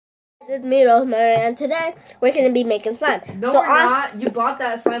It's me, Rosemary, and today we're going to be making slime. No, we're not. You bought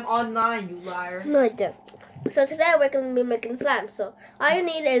that slime online, you liar. No, I didn't. So today we're going to be making slime. So all you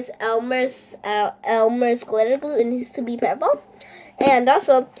need is Elmer's glitter glue. It needs to be purple. And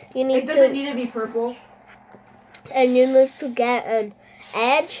also, you need to... It doesn't need to be purple. And you need to get an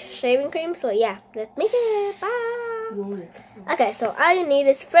Edge shaving cream. So yeah, let's make it. Bye. Okay, so all you need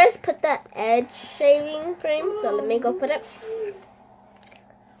is first put the Edge shaving cream. So let me go put it.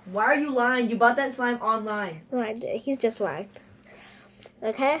 Why are you lying? You bought that slime online. No, I did. He's just lying.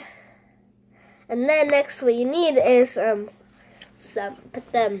 Okay. And then next, what you need is put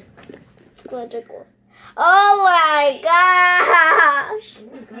them glitter glue. Oh my gosh! Oh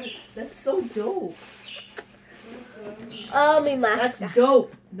my gosh, that's so dope. Oh my master. That's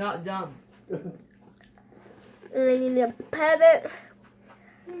dope, not dumb. And then you need to pet it.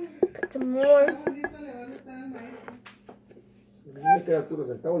 Put some more.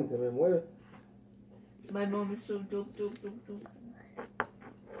 My mom is so dope.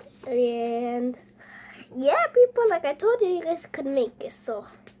 And yeah, people, like I told you, you guys could make it. So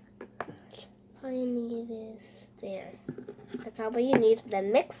all you need is there. That's all you need.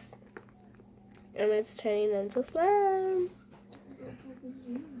 Then mix, and it's turning into slime.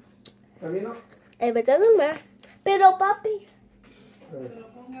 If it doesn't matter, pero papi.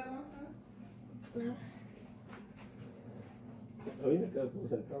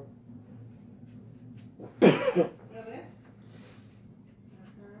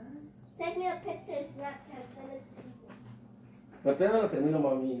 Take me a picture and Snapchat, send it to people. Apenas la termino,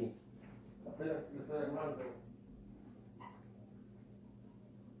 mami. Apenas le estoy armando.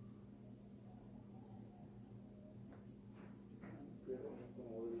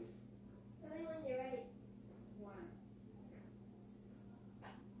 Tell me when you're ready.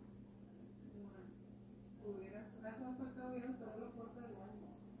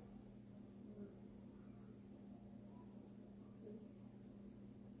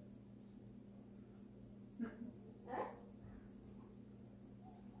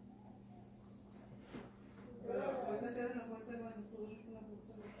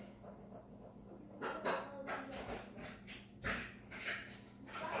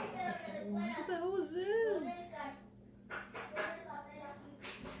 What the hell is this? Oh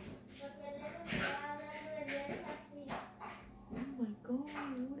my god, what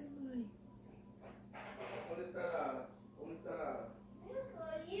am I?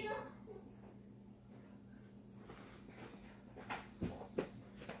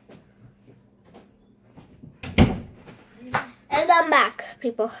 And I'm back,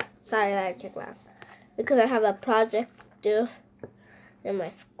 people. Sorry that I took long. Because I have a project due in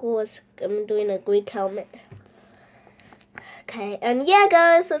my school. I'm doing a Greek helmet. Okay, and yeah,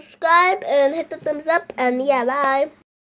 guys, subscribe and hit the thumbs up. And yeah, bye.